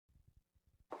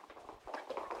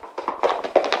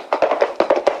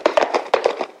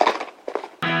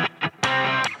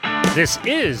This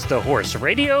is the Horse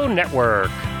Radio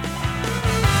Network.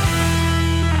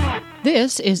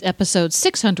 This is episode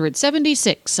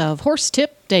 676 of Horse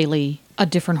Tip Daily. A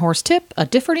different horse tip, a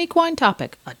different equine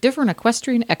topic, a different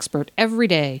equestrian expert every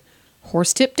day.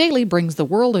 Horse Tip Daily brings the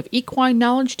world of equine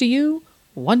knowledge to you,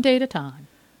 one day at a time.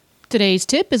 Today's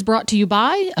tip is brought to you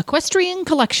by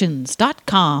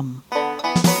EquestrianCollections.com.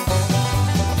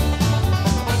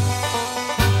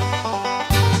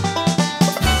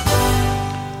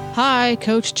 Hi,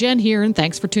 Coach Jen here, and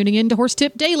thanks for tuning in to Horse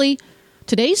Tip Daily.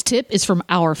 Today's tip is from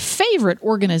our favorite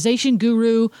organization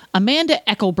guru, Amanda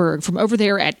Eckelberg, from over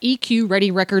there at EQ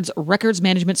Ready Records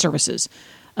Management Services.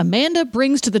 Amanda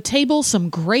brings to the table some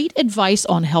great advice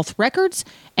on health records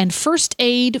and first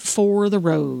aid for the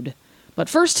road. But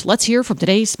first, let's hear from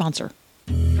today's sponsor.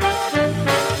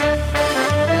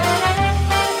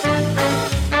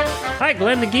 Hi,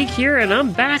 Glenn the Geek here, and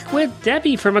I'm back with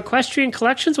Debbie from Equestrian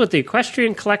Collections with the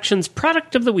Equestrian Collections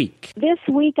Product of the Week. This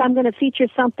week I'm going to feature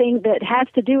something that has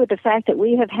to do with the fact that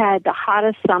we have had the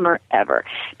hottest summer ever.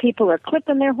 People are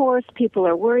clipping their horse, people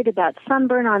are worried about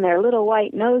sunburn on their little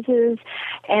white noses,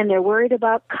 and they're worried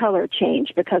about color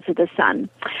change because of the sun.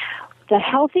 The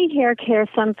Healthy Hair Care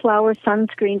Sunflower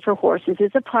Sunscreen for Horses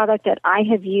is a product that I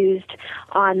have used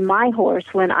on my horse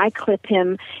when I clip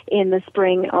him in the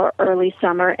spring or early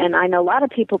summer, and I know a lot of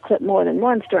people clip more than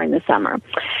once during the summer.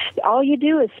 All you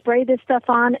do is spray this stuff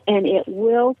on, and it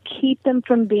will keep them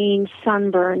from being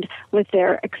sunburned with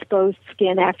their exposed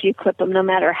skin after you clip them, no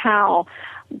matter how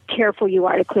careful you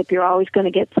are to clip. You're always going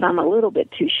to get some a little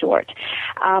bit too short.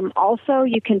 Also,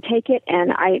 you can take it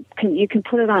and you can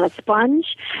put it on a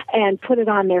sponge and put it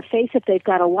on their face if they've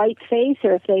got a white face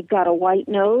or if they've got a white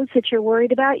nose that you're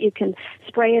worried about. You can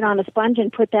spray it on a sponge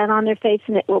and put that on their face,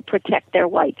 and it will protect their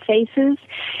white faces.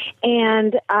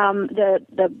 And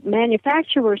the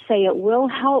manufacturers say it will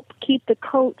help keep the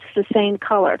coats the same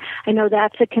color. I know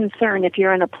that's a concern if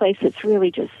you're in a place that's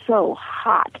really just so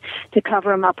hot to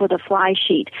cover them up with a fly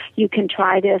sheet. You can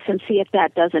try this and see if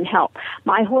that doesn't help.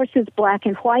 My horse is black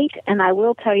and white, and I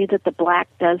will tell you that the black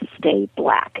does stay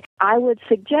black. I would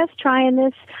suggest trying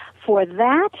this for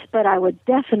that, but I would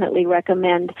definitely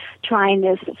recommend trying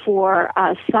this for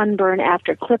sunburn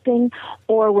after clipping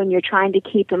or when you're trying to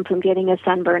keep them from getting a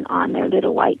sunburn on their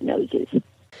little white noses.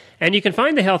 And you can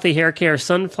find the Healthy Hair Care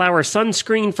Sunflower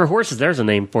Sunscreen for Horses, there's a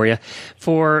name for you,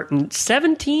 for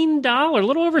 $17, a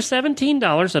little over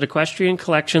 $17 at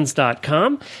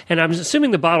EquestrianCollections.com. And I'm assuming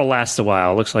the bottle lasts a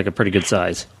while. It looks like a pretty good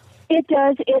size. It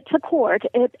does. It's a quart.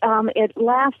 It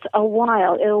lasts a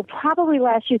while. It'll probably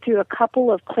last you through a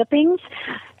couple of clippings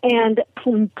and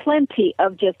plenty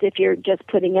of just if you're just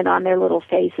putting it on their little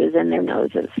faces and their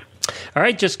noses. All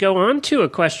right, just go on to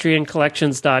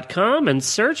EquestrianCollections.com and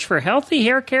search for Healthy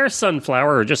Hair Care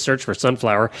Sunflower, or just search for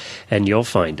Sunflower, and you'll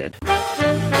find it.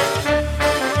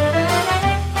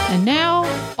 And now,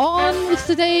 on with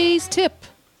today's tip.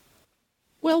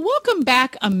 Well, welcome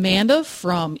back, Amanda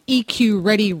from EQ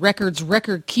Ready Records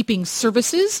Record-Keeping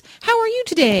Services. How are you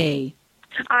today?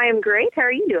 I am great. How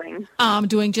are you doing? I'm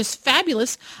doing just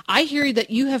fabulous. I hear that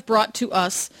you have brought to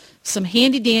us some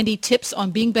handy-dandy tips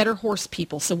on being better horse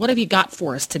people. So what have you got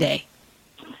for us today?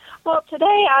 Well,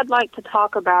 today I'd like to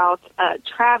talk about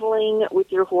traveling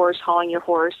with your horse, hauling your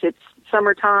horse. It's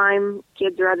summertime.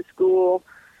 Kids are out of school.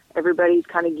 Everybody's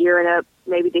kind of gearing up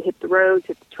maybe to hit the roads,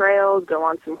 hit the trails, go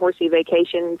on some horsey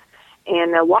vacations.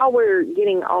 And while we're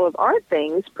getting all of our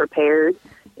things prepared,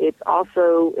 it's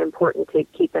also important to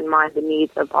keep in mind the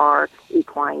needs of our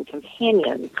equine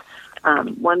companions.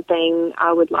 One thing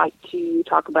I would like to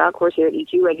talk about, of course, here at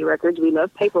EQ Ready Records, we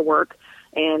love paperwork,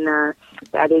 and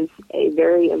that is a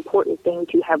very important thing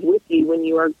to have with you when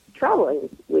you are traveling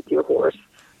with your horse.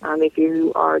 If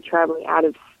you are traveling out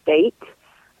of state,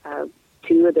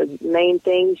 two of the main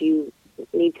things you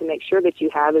need to make sure that you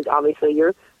have is obviously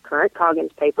your current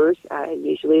Coggins papers.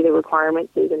 Usually the requirement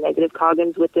is a negative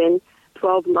Coggins within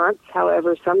 12 months.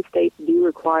 However, some states do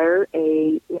require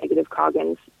a negative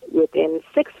Coggins within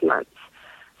 6 months.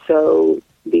 So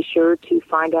be sure to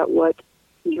find out what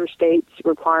your state's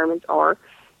requirements are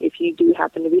if you do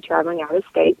happen to be traveling out of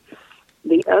state.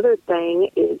 The other thing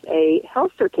is a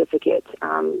health certificate.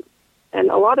 And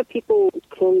a lot of people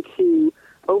tend to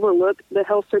overlook the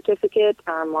health certificate.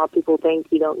 A lot of people think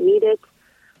you don't need it.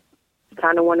 It's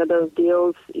kind of one of those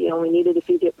deals, you only need it if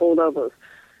you get pulled over.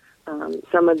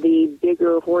 Some of the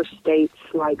bigger horse states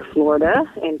like Florida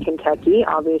and Kentucky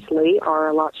obviously are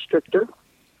a lot stricter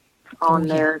on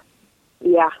their,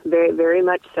 very, very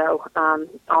much so, on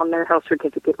their health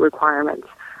certificate requirements,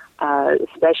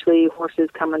 especially horses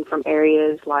coming from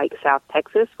areas like South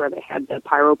Texas where they had the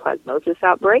pyroplasmosis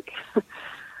outbreak.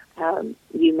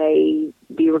 You may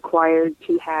be required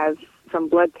to have some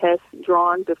blood tests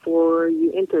drawn before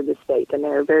you enter the state, and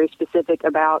they're very specific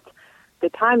about the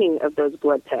timing of those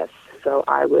blood tests. So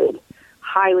I would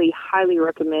highly, highly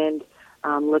recommend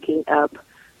looking up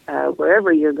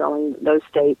wherever you're going, those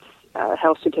states'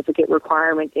 health certificate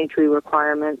requirement, entry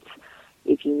requirements.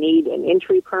 If you need an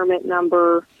entry permit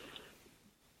number,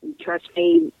 trust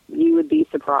me, you would be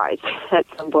surprised at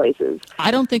some places.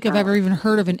 I don't think I've ever even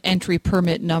heard of an entry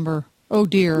permit number. Oh,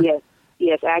 dear.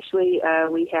 Yes. Actually,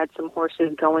 we had some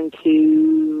horses going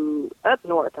to up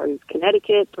north, or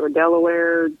Connecticut or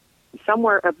Delaware,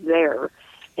 somewhere up there.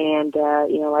 And,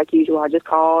 like usual, I just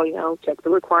call, check the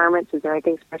requirements. Is there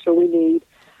anything special we need?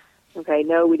 Okay,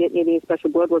 no, we didn't need any special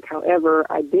blood work. However,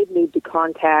 I did need to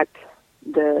contact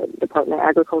the Department of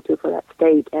Agriculture for that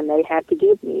state, and they had to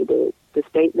give me, the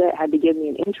state that had to give me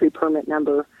an entry permit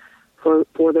number for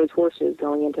those horses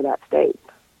going into that state.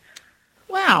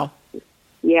 Wow.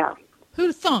 Yeah.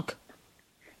 Who'd thunk?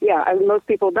 Yeah, most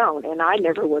people don't, and I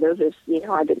never would have if,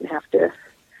 I didn't have to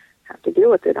deal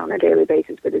with it on a daily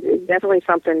basis. But it is definitely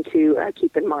something to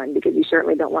keep in mind, because you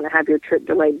certainly don't want to have your trip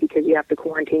delayed because you have to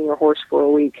quarantine your horse for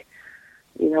a week,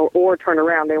 or turn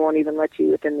around. They won't even let you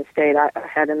within the state. I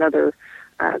had another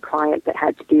client that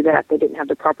had to do that. They didn't have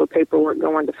the proper paperwork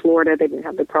going to Florida. They didn't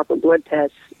have the proper blood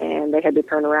tests, and they had to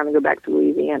turn around and go back to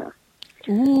Louisiana.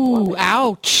 Ooh,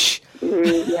 ouch.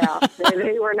 Yeah,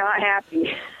 they were not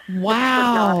happy.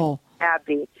 Wow. Not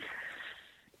happy.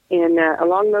 And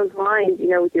along those lines,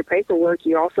 with your paperwork,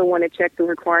 you also want to check the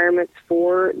requirements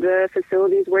for the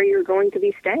facilities where you're going to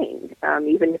be staying.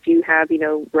 Even if you have,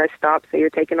 rest stops, say you're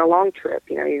taking a long trip,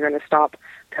 you're going to stop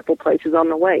a couple places on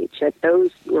the way. Check those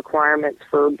requirements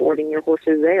for boarding your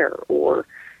horses there, or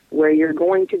where you're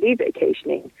going to be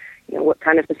vacationing. What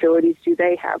kind of facilities do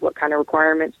they have? What kind of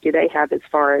requirements do they have as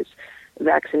far as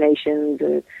vaccinations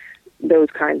and those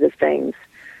kinds of things?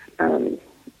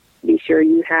 Be sure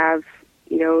you have,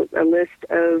 a list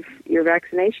of your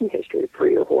vaccination history for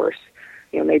your horse.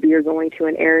 Maybe you're going to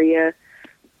an area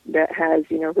that has,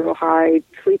 real high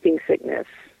sleeping sickness.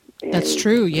 That's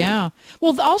true. Yeah.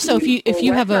 Well, also if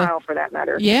you have for that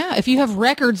matter. Yeah, if you have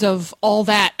records of all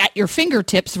that at your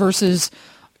fingertips versus,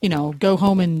 go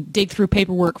home and dig through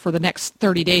paperwork for the next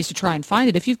 30 days to try and find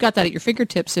it. If you've got that at your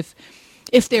fingertips,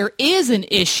 if there is an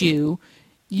issue,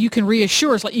 you can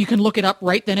reassure us. Like, you can look it up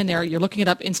right then and there. You're looking it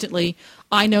up instantly.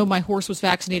 I know my horse was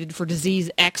vaccinated for disease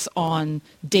X on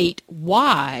date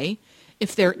Y.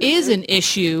 If there is an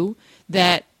issue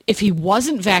that if he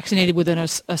wasn't vaccinated within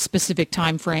a specific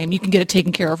time frame, you can get it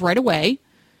taken care of right away.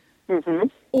 Mm-hmm.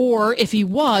 Or if he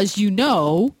was,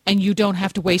 and you don't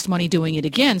have to waste money doing it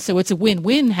again. So it's a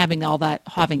win-win having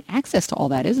access to all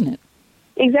that, isn't it?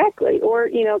 Exactly. Or,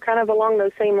 kind of along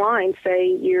those same lines,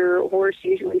 say your horse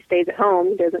usually stays at home.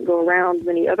 He doesn't go around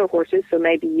many other horses, so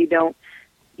maybe you don't,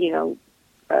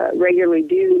 regularly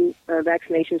do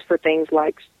vaccinations for things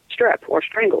like strep or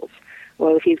strangles.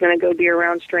 Well, if he's going to go be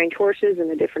around strange horses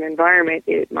in a different environment,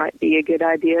 it might be a good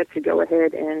idea to go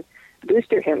ahead and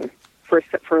booster him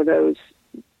for those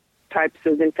types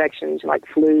of infections like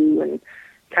flu and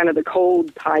kind of the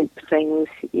cold type things,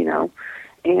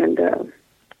 and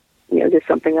just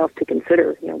something else to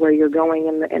consider, where you're going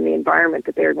and the environment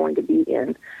that they're going to be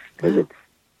in. Because it's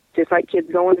just like kids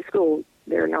going to school.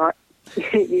 They're not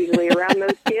usually around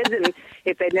those kids, and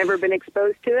if they've never been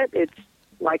exposed to it, it's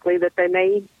likely that they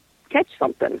may catch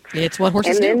something. It's what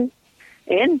horses do.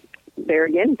 And there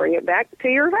again, bring it back to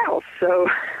your house. So,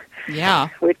 yeah,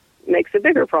 which makes a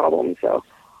bigger problem. So,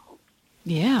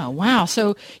 yeah, wow.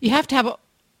 So you have to have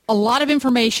a lot of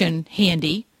information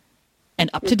handy and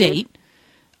up to date.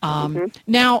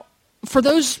 Now,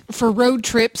 for road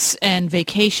trips and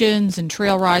vacations and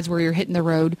trail rides where you're hitting the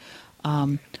road,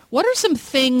 what are some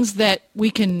things that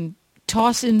we can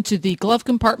toss into the glove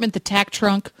compartment, the tack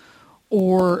trunk,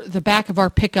 or the back of our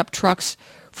pickup trucks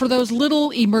for those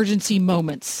little emergency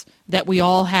moments that we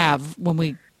all have when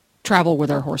we travel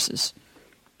with our horses?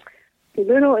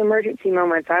 Little emergency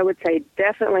moments, I would say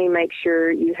definitely make sure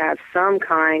you have some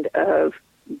kind of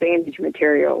bandage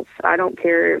materials. I don't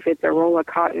care if it's a roll of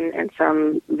cotton and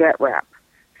some vet wrap,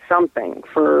 something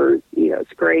for,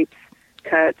 scrapes,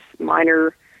 cuts,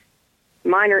 minor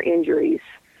injuries.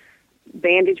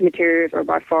 Bandage materials are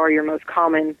by far your most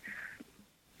common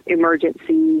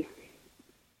emergency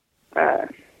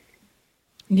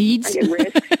needs.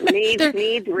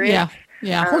 Risks.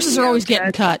 Yeah. Horses are always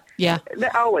getting cut. Yeah.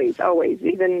 Always.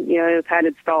 Even, a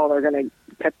padded stall, they're going to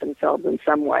cut themselves in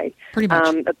some way. Pretty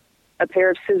much. A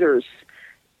pair of scissors.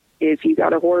 If you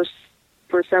got a horse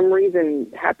for some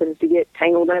reason happens to get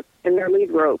tangled up in their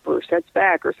lead rope or sets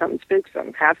back or something spooks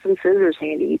them, have some scissors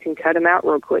handy. You can cut them out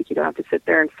real quick. You don't have to sit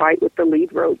there and fight with the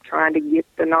lead rope trying to get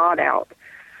the knot out.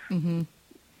 Mm-hmm.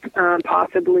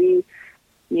 Possibly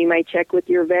you may check with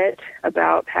your vet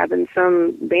about having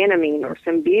some Banamine or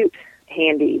some Bute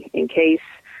handy in case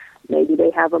maybe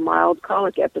they have a mild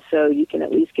colic episode. You can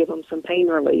at least give them some pain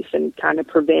relief and kind of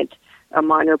prevent a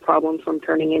minor problem from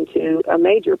turning into a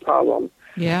major problem.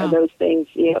 Yeah. Those things,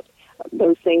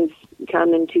 those things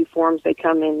come in two forms. They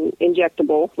come in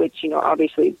injectable, which,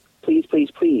 obviously,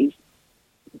 please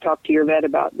talk to your vet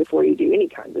about before you do any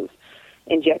kinds of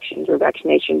injections or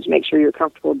vaccinations. Make sure you're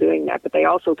comfortable doing that. But they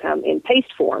also come in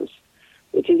paste forms,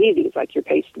 which is easy. It's like your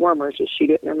paste warmers. Just shoot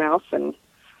it in their mouth, and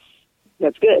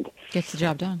that's good. Gets the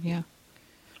job done, yeah.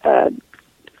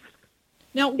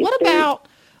 Now, what about...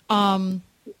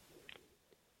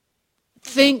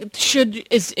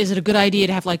 is it a good idea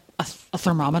to have like a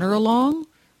thermometer along?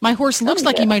 My horse looks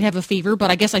like he might have a fever, but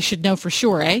I guess I should know for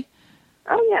sure, eh?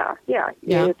 Oh,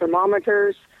 yeah.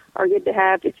 Thermometers are good to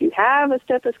have. If you have a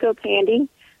stethoscope handy,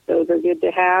 those are good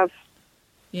to have.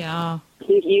 Yeah.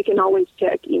 You can always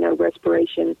check,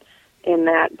 respiration in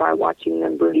that by watching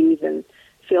them breathe and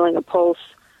feeling a pulse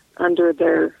under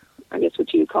their, I guess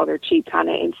what you would call their cheek, kind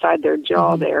of inside their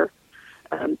jaw there.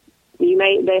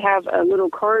 They have little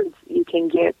cards you can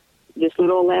get, just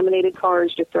little laminated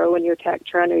cards to throw in your tack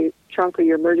trunk or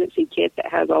your emergency kit that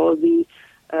has all of the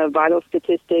vital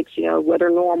statistics, what are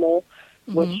normal,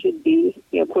 what should be,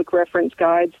 quick reference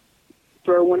guides.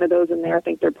 Throw one of those in there. I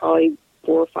think they're probably $4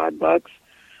 or $5.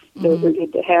 Those are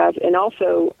good to have. And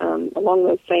also, along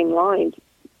those same lines,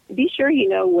 be sure you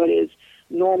know what is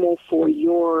normal for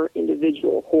your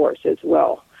individual horse as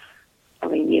well. I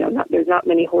mean, there's not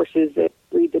many horses that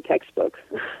read the textbook.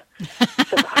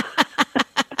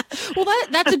 Well,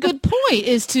 that's a good point,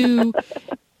 is to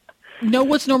know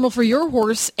what's normal for your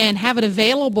horse and have it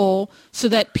available so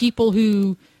that people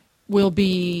who will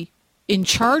be in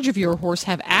charge of your horse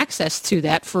have access to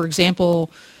that. For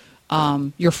example,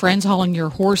 your friend's hauling your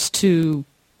horse to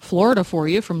Florida for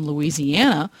you from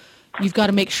Louisiana. You've got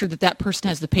to make sure that person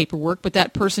has the paperwork, but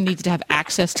that person needs to have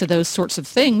access to those sorts of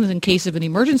things in case of an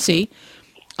emergency.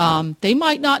 They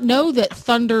might not know that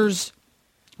Thunder's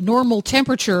normal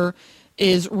temperature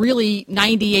is really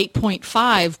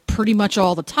 98.5 pretty much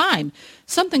all the time.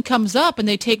 Something comes up and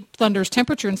they take Thunder's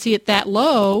temperature and see it that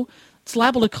low, it's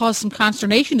liable to cause some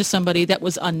consternation to somebody that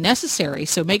was unnecessary.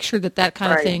 So make sure that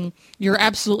kind of thing, you're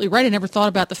absolutely right. I never thought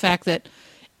about the fact that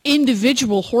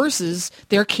individual horses,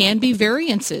 there can be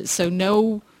variances. So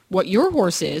know what your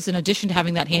horse is, in addition to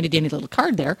having that handy-dandy little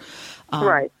card there.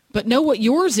 But know what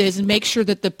yours is and make sure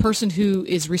that the person who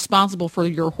is responsible for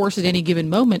your horse at any given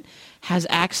moment has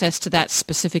access to that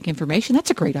specific information.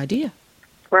 That's a great idea.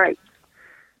 Right.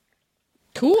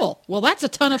 Cool. Well, that's a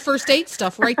ton of first aid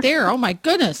stuff right there. Oh, my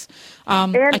goodness.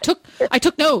 I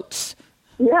took notes.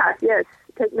 Yeah, yes.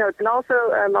 Take notes. And also,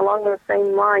 along those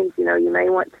same lines, you may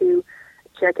want to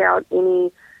check out any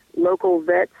local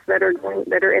vets that are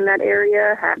in that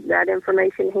area, have that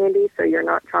information handy so you're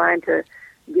not trying to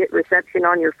get reception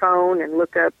on your phone and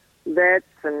look up vets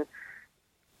and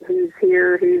who's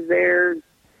here, who's there.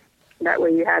 That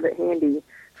way you have it handy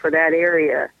for that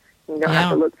area. You don't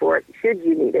have to look for it should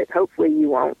you need it. Hopefully you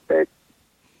won't, but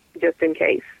just in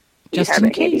case. Just you have in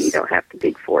it handy, case. you don't have to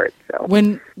dig for it. So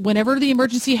whenever the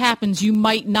emergency happens, you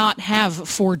might not have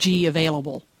 4G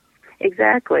available.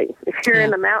 Exactly. If you're in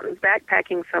the mountains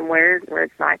backpacking somewhere where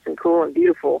it's nice and cool and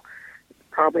beautiful,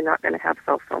 probably not going to have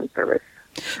cell phone service.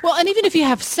 Well, and even if you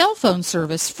have cell phone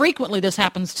service, frequently this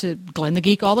happens to Glenn the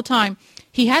Geek all the time.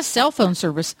 He has cell phone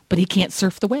service, but he can't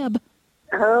surf the web.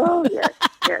 Oh, yes.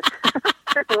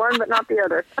 One but not the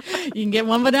other. You can get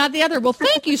one but not the other. Well,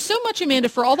 thank you so much, Amanda,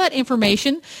 for all that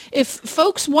information. If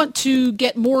folks want to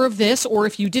get more of this, or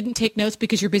if you didn't take notes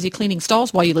because you're busy cleaning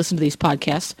stalls while you listen to these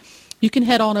podcasts, you can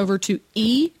head on over to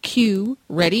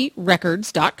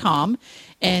eqreadyrecords.com.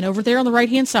 And over there on the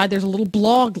right-hand side, there's a little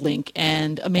blog link.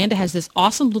 And Amanda has this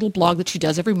awesome little blog that she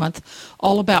does every month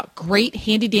all about great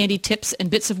handy-dandy tips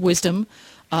and bits of wisdom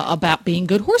about being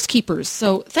good horse keepers.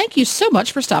 So thank you so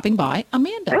much for stopping by,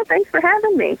 Amanda. Oh, thanks for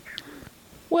having me.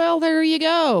 Well, there you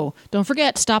go. Don't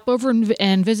forget, stop over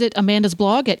and visit Amanda's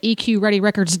blog at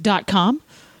eqreadyrecords.com.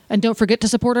 And don't forget to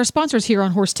support our sponsors here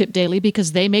on Horse Tip Daily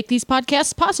because they make these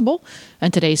podcasts possible.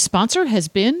 And today's sponsor has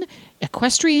been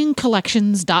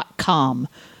EquestrianCollections.com.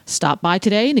 Stop by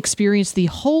today and experience the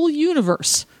whole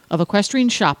universe of equestrian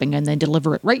shopping and then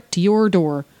deliver it right to your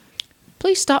door.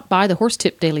 Please stop by the Horse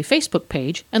Tip Daily Facebook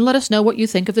page and let us know what you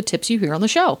think of the tips you hear on the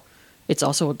show. It's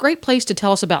also a great place to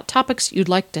tell us about topics you'd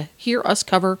like to hear us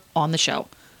cover on the show.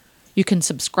 You can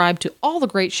subscribe to all the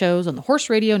great shows on the Horse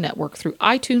Radio Network through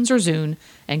iTunes or Zune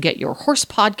and get your horse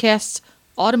podcasts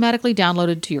automatically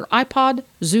downloaded to your iPod,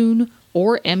 Zune,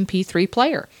 or MP3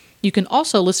 player. You can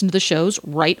also listen to the shows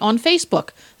right on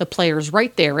Facebook. The player's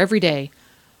right there every day.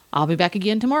 I'll be back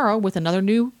again tomorrow with another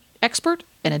new expert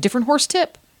and a different horse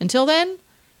tip. Until then,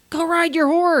 go ride your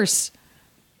horse!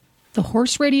 The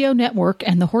Horse Radio Network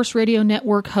and the Horse Radio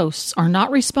Network hosts are not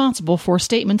responsible for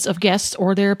statements of guests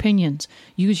or their opinions.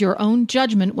 Use your own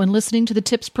judgment when listening to the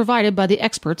tips provided by the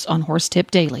experts on Horse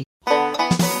Tip Daily.